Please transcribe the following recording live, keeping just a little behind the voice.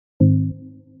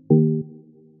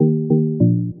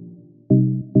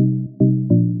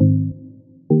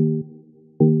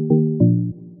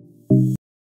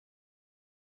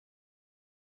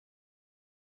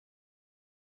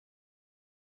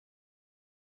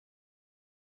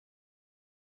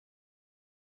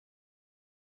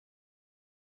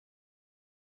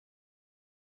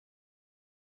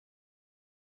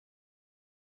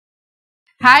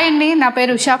Hi అండి, నా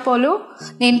పేరు ఉషా పోలు.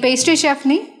 నేను పేస్ట్రీ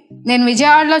షెఫ్ని. నేను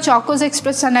విజయవాడలో చాకోస్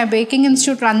ఎక్స్ప్రెస్ అనే బేకింగ్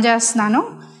ఇన్స్టిట్యూట్ రన్ చేస్తున్నాను.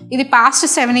 ఇది పాస్ట్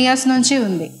 7 years నుంచి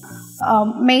ఉంది.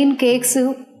 మెయిన్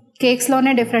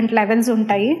కేక్స్లోనే డిఫరెంట్ లెవెల్స్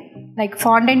ఉంటాయి. Like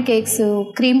fondant cakes,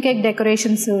 cream cake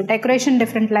decoration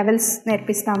different levels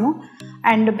నేర్పిస్తాము.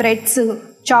 And breads,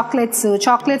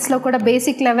 చాక్లెట్స్లో కూడా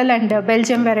basic level and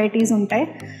Belgium varieties ఉంటాయి.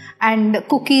 And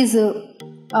cookies,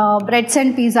 breads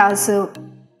and pizzas,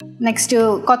 next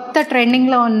కొత్త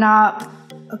ట్రెండింగ్లో ఉన్న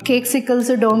కేక్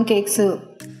సికిల్స్, డోమ్ కేక్స్,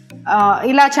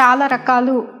 ఇలా చాలా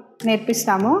రకాలు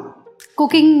నేర్పిస్తాము.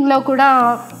 కుకింగ్లో కూడా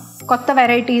కొత్త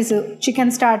varieties,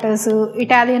 chicken starters,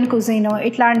 Italian cuisine,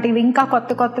 ఇట్లాంటివి ఇంకా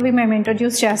కొత్తవి మేము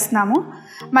ఇంట్రడ్యూస్ చేస్తున్నాము.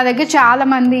 మా దగ్గర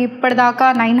చాలామంది ఇప్పటిదాకా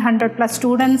 900+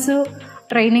 స్టూడెంట్స్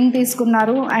ట్రైనింగ్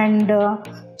తీసుకున్నారు. అండ్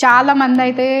చాలామంది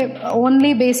అయితే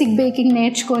ఓన్లీ బేసిక్ బేకింగ్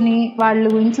నేర్చుకొని వాళ్ళు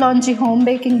ఇంట్లోంచి హోమ్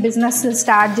బేకింగ్ బిజినెస్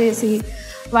స్టార్ట్ చేసి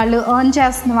వాళ్ళు ఎర్న్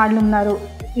చేస్తున్న వాళ్ళు ఉన్నారు.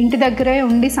 ఇంటి దగ్గరే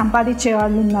ఉండి సంపాదించే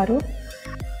వాళ్ళు ఉన్నారు.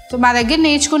 సో మా దగ్గర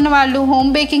నేర్చుకున్న వాళ్ళు హోమ్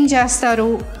బేకింగ్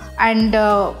చేస్తారు. అండ్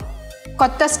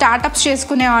కొత్త స్టార్టప్స్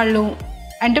చేసుకునే వాళ్ళు,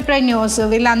 ఎంటర్ప్రెన్యూర్స్,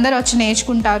 వీళ్ళందరూ వచ్చి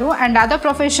నేర్చుకుంటారు. అండ్ అదర్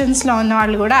ప్రొఫెషన్స్లో ఉన్న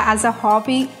వాళ్ళు కూడా as a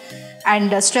hobby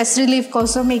and stress relief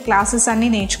కోసం ఈ క్లాసెస్ అన్నీ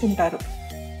నేర్చుకుంటారు.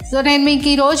 సో నేను మీకు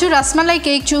ఈరోజు రస్మలై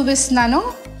కేక్ చూపిస్తున్నాను.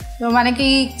 మనకి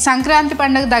సంక్రాంతి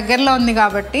పండుగ దగ్గరలో ఉంది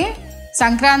కాబట్టి,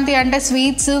 సంక్రాంతి అంటే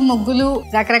స్వీట్స్, ముగ్గులు,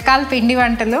 రకరకాల పిండి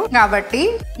వంటలు కాబట్టి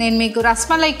నేను మీకు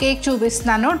రస్మలై కేక్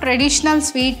చూపిస్తున్నాను. ట్రెడిషనల్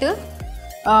స్వీట్,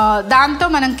 దాంతో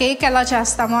మనం కేక్ ఎలా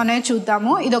చేస్తామో అనేది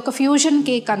చూద్దాము. ఇది ఒక ఫ్యూజన్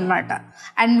కేక్ అన్నమాట.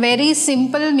 అండ్ వెరీ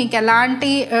సింపుల్, మీకు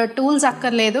ఎలాంటి టూల్స్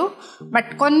అక్కర్లేదు.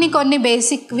 బట్ కొన్ని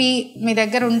బేసిక్వి మీ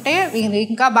దగ్గర ఉంటే మీరు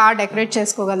ఇంకా బాగా డెకరేట్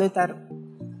చేసుకోగలుగుతారు.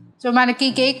 సో మనకి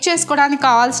కేక్ చేసుకోవడానికి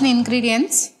కావాల్సిన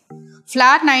ingredients: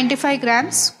 flower 95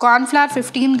 grams, cornflour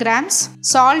 15 grams,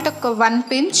 salt ఒక 1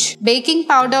 pinch, baking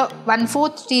powder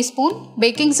 1/4 teaspoon,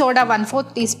 baking soda 1/4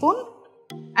 teaspoon,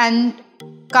 and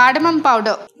cardamom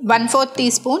powder 1/4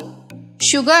 teaspoon,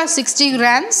 sugar 60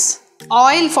 grams,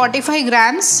 oil 45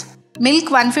 grams,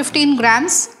 milk 115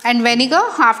 grams, and vinegar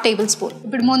 1/2 tablespoon.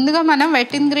 ఇప్పుడు ముందుగా మనం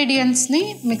వెట్ ఇంగ్రీడియంట్స్ని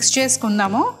మిక్స్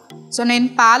చేసుకుందాము. So నేను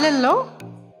పాలల్లో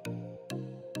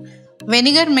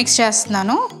వెనిగర్ మిక్స్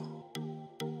చేస్తున్నాను.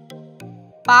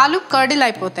 పాలు కర్డిల్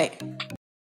అయిపోతాయి.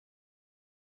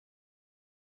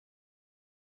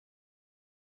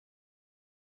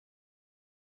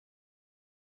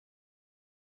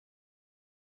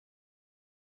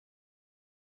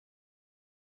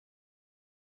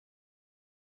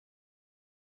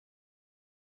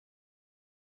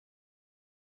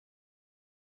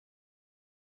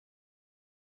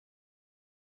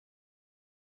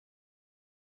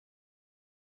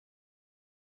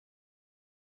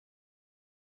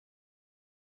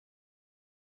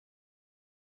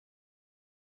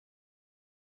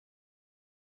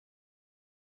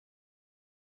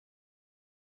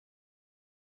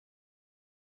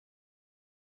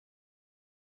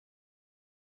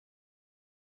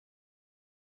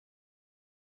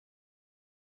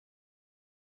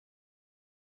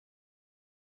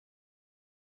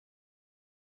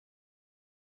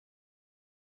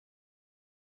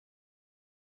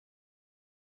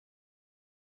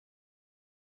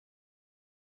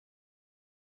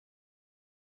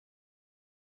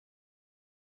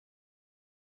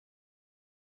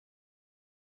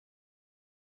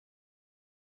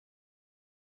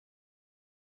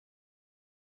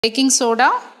 Baking soda,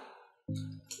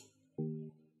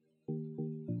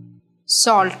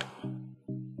 salt.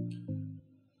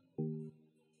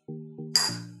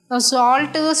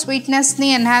 Salt స్వీట్నెస్ని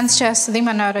enhance చేస్తుంది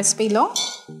మన రెసిపీలో.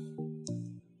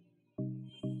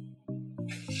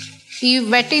 ఈ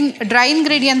డ్రై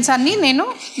ఇంగ్రీడియంట్స్ అన్నీ నేను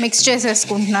మిక్స్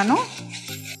చేసేసుకుంటున్నాను.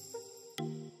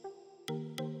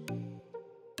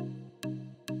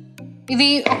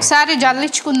 ఇది ఒకసారి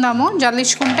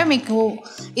జల్లించుకుంటే మీకు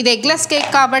ఇది ఎగ్లెస్ కేక్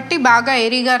కాబట్టి బాగా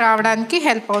ఎయిరీగా రావడానికి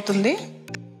హెల్ప్ అవుతుంది.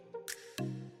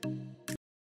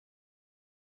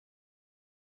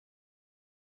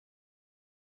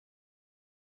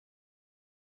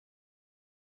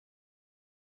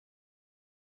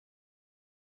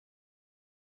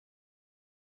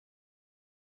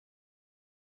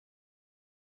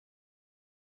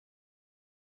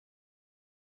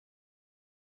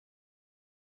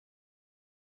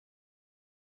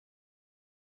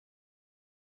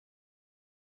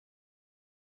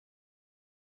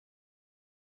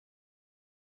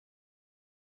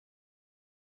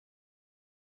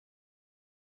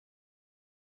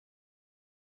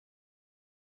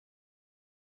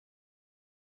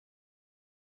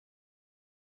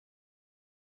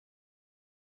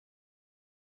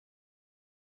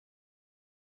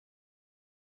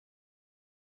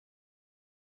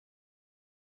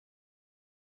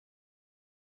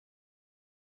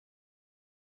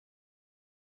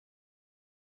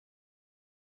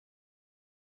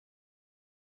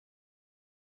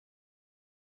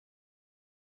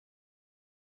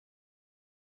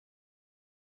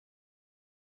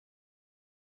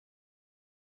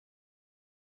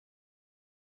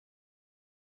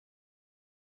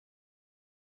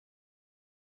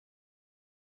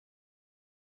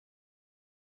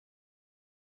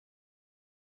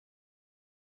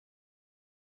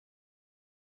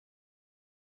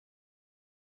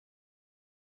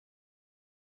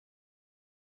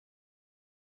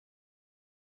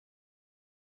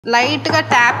 లైట్గా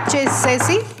ట్యాప్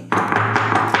చేసేసి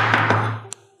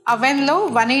అవెన్లో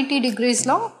 180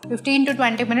 degreesలో 15 to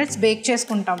 20 minutes బేక్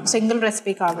చేసుకుంటాం. సింగిల్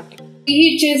రెసిపీ కాబట్టి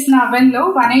హీట్ చేసిన అవెన్లో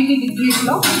 180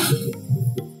 degreesలో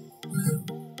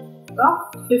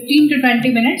 15 to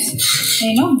 20 minutes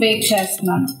నేను బేక్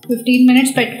చేస్తున్నాను. 15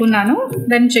 minutes పెట్టుకున్నాను.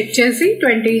 దాన్ని చెక్ చేసి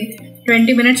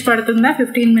 20 minutes పడుతుందా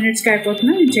 15 minutesకి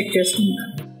అయిపోతుందా నేను చెక్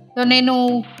చేసుకుంటాను. సో నేను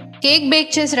కేక్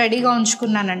బేక్ చేసి రెడీగా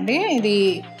ఉంచుకున్నానండి. ఇది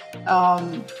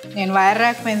నేను వైర్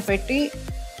ర్యాక్ మీద పెట్టి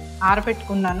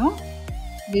ఆరబెట్టుకున్నాను.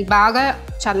 ఇది బాగా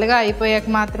చల్లగా అయిపోయాక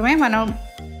మాత్రమే మనం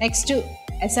నెక్స్ట్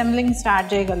అసెంబ్లింగ్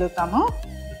స్టార్ట్ చేయగలుగుతాము.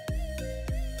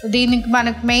 దీనికి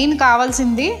మనకు మెయిన్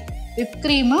కావాల్సింది విప్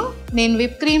క్రీమ్. నేను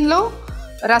విప్ క్రీమ్లో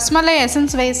రస్మలై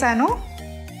ఎసెన్స్ వేసాను,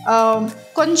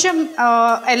 కొంచెం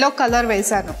ఎల్లో కలర్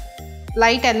వేసాను,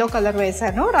 లైట్ ఎల్లో కలర్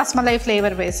వేసాను, రస్మలై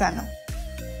ఫ్లేవర్ వేసాను.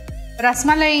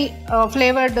 రస్మలై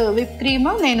ఫ్లేవర్డ్ విప్ క్రీమ్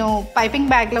నేను పైపింగ్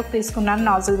బ్యాగ్లోకి తీసుకున్నాను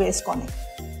నాజిల్ వేసుకొని.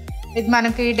 ఇది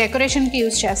మనకి డెకరేషన్కి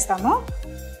యూజ్ చేస్తాము.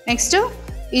 నెక్స్ట్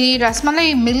ఈ రస్మలై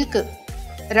మిల్క్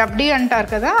రబ్డీ అంటారు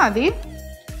కదా అది.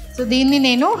 సో దీన్ని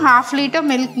నేను 1/2 లీటర్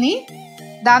మిల్క్ని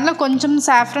దానిలో కొంచెం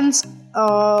సాఫ్రన్స్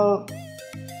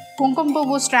కుంకుమ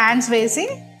పువ్వు స్ట్రాండ్స్ వేసి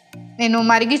నేను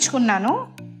మరిగించుకున్నాను.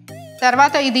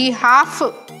 తర్వాత ఇది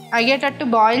 1/2 అయ్యేటట్టు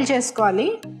బాయిల్ చేసుకోవాలి.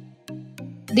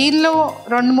 దీనిలో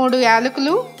 2-3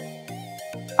 యాలకులు,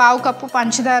 1/2 కప్పు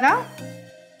పంచదార,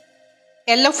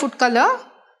 ఎల్లో ఫుడ్ కలర్.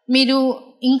 మీరు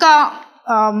ఇంకా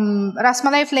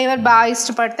రస్మలై ఫ్లేవర్ బాగా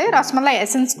ఇష్టపడితే రస్మలై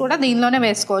ఎసెన్స్ కూడా దీనిలోనే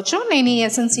వేసుకోవచ్చు. నేను ఈ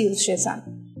ఎసెన్స్ యూజ్ చేశాను.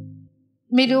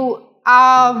 మీరు ఆ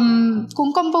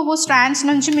కుంకుమ పువ్వు స్ట్రాండ్స్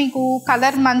నుంచి మీకు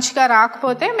కలర్ మంచిగా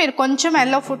రాకపోతే మీరు కొంచెం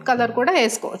ఎల్లో ఫుడ్ కలర్ కూడా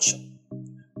వేసుకోవచ్చు.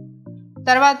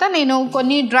 తర్వాత నేను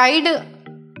కొన్ని డ్రైడ్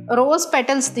రోజ్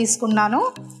పెటల్స్ తీసుకున్నాను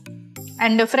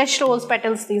అండ్ ఫ్రెష్ రోజ్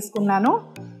పెటల్స్ తీసుకున్నాను.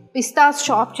 పిస్తాస్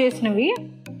చాప్ చేసినవి,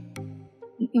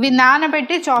 ఇవి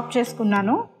నానబెట్టి చాప్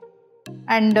చేసుకున్నాను.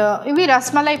 అండ్ ఇవి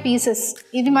రస్మలై పీసెస్.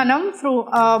 ఇది మనం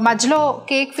మధ్యలో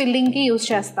కేక్ ఫిల్లింగ్కి యూజ్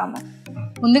చేస్తాము.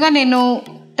 ముందుగా నేను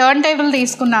టర్న్ టేబుల్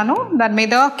తీసుకున్నాను, దాని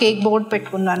మీద కేక్ బోర్డ్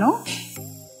పెట్టుకున్నాను.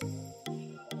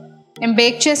 నేను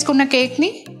బేక్ చేసుకున్న కేక్ని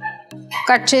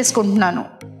కట్ చేసుకుంటున్నాను.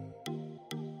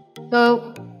 సో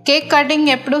కేక్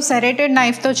కటింగ్ ఎప్పుడు సెరేటెడ్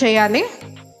నైఫ్తో చేయాలి.